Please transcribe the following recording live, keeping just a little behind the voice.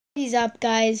What is up,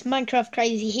 guys? Minecraft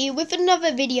Crazy here with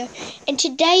another video, and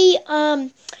today I'm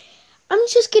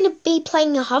just gonna be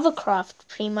playing a hovercraft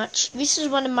pretty much. This is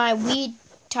one of my weird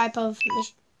type of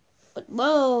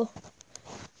whoa,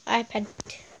 iPad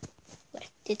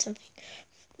did something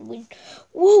weird.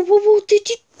 Whoa, did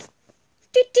you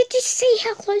see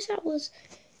how close that was?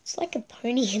 It's like a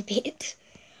pony a bit.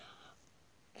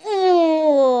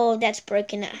 Oh, that's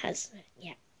broken. It has,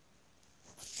 yeah,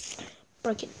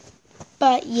 broken.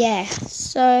 But yeah,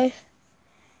 so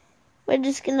we're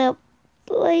just gonna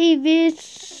play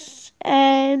this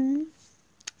and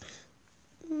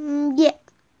yeah.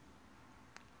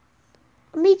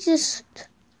 Let me just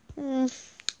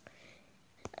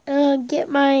get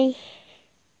my.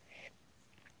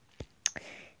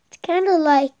 It's kind of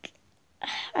like,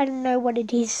 I don't know what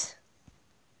it is.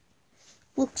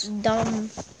 Looks dumb,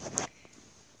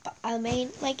 but I mean,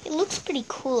 like, it looks pretty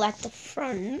cool at the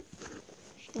front.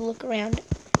 If you look around.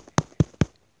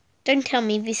 Don't tell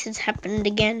me this has happened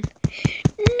again.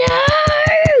 No!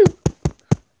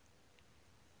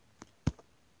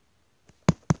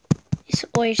 This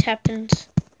always happens.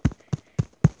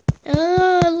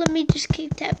 Oh, let me just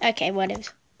keep that. Okay,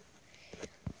 whatever.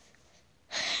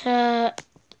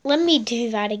 Let me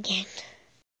do that again.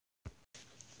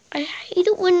 I hate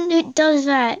it when it does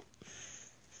that.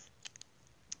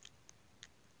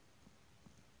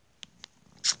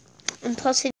 And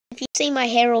plus, if you see my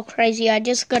hair all crazy, I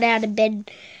just got out of bed.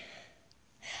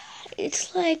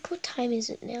 It's like, what time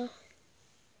is it now?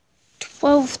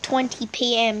 12:20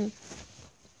 p.m.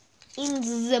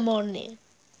 in the morning.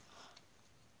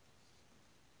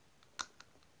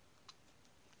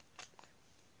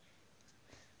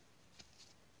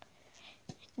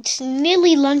 It's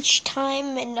nearly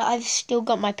lunchtime and I've still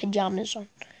got my pajamas on.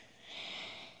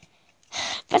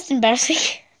 That's embarrassing.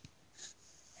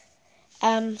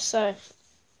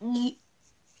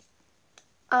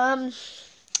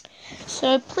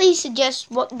 So please suggest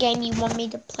what game you want me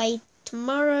to play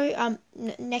tomorrow,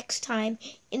 next time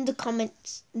in the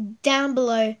comments down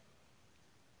below.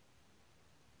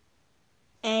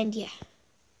 And yeah.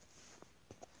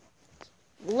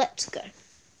 Let's go.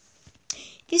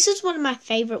 This is one of my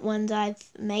favorite ones I've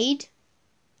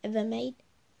ever made.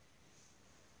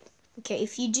 Okay,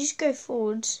 if you just go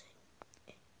forwards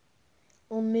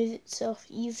or move itself,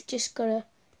 you've just got to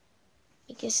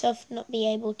make yourself not be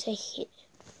able to hit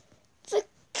the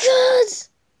cars.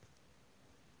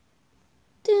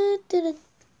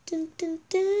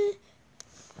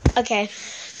 Okay.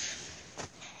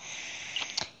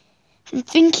 I'm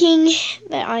thinking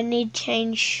that I need to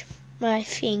change my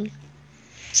thing.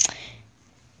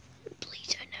 Please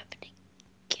don't happen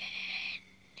again.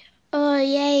 Oh,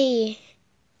 yay.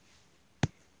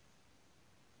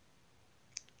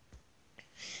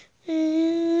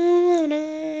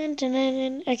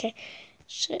 Okay,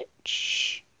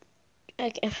 search.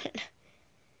 Okay,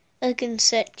 I can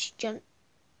search jump.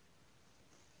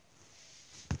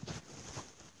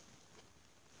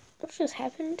 What just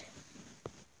happened?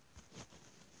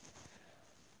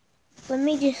 Let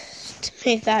me just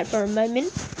move that for a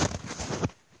moment.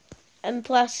 And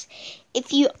plus,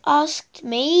 if you asked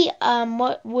me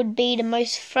what would be the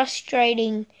most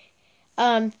frustrating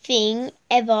thing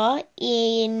ever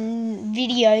in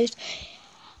videos,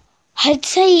 I'd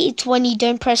say it's when you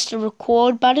don't press the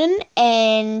record button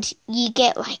and you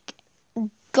get like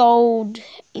gold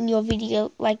in your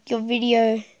video. Like your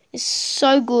video is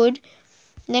so good,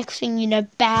 next thing you know,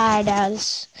 bad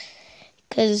as,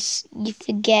 because you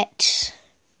forget.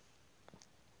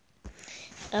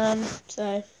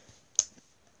 So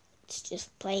it's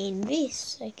just playing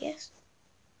this, I guess.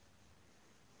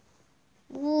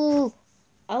 Ooh,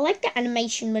 I like the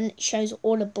animation when it shows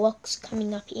all the blocks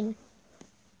coming up in.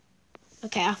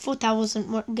 Okay, I thought that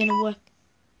wasn't gonna work.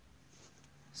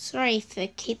 Sorry if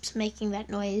it keeps making that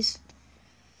noise.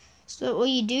 So all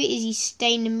you do is you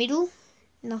stay in the middle,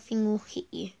 nothing will hit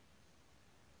you.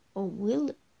 Or will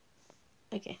it?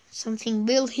 Okay, something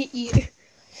will hit you.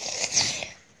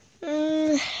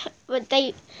 But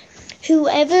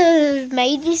whoever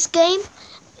made this game,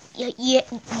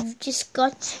 you've just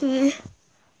got to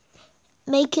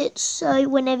make it so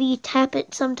whenever you tap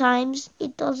it, sometimes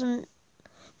it doesn't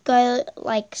go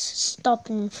like stop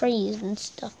and freeze and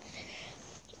stuff.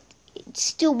 It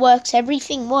still works,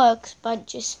 everything works, but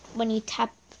just when you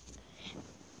tap.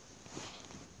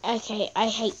 Okay, I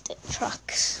hate the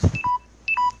trucks.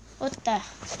 What the?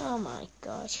 Oh my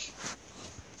gosh.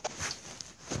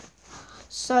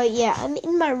 So yeah, I'm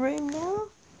in my room now.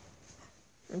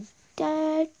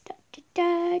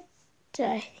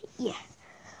 Yeah.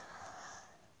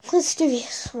 Let's do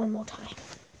this one more time.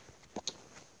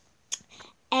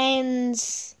 And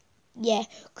yeah,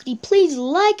 could you please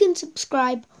like and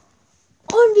subscribe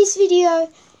on this video?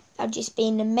 That would just be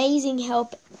an amazing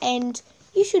help. And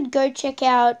you should go check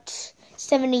out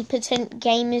 70%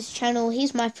 Gamers channel.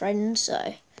 He's my friend,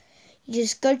 so you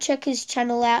just go check his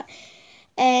channel out.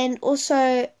 And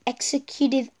also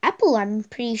ExecutiveApple, I'm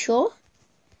pretty sure.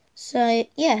 So,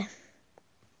 yeah.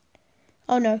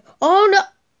 Oh no.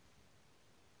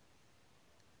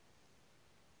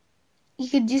 You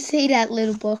could just see that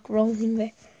little block rolling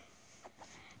there.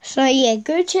 So, yeah,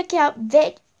 go check out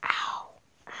their...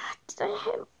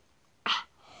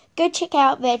 Go check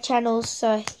out their channels,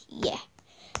 so, yeah.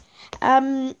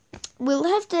 We'll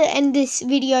have to end this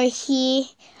video here.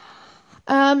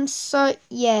 So,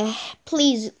 yeah,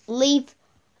 please leave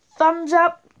thumbs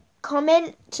up,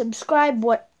 comment, subscribe,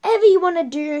 whatever you want to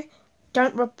do.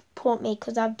 Don't report me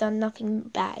because I've done nothing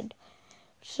bad.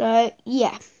 So,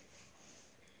 yeah.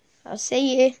 I'll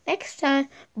see you next time.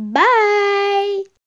 Bye!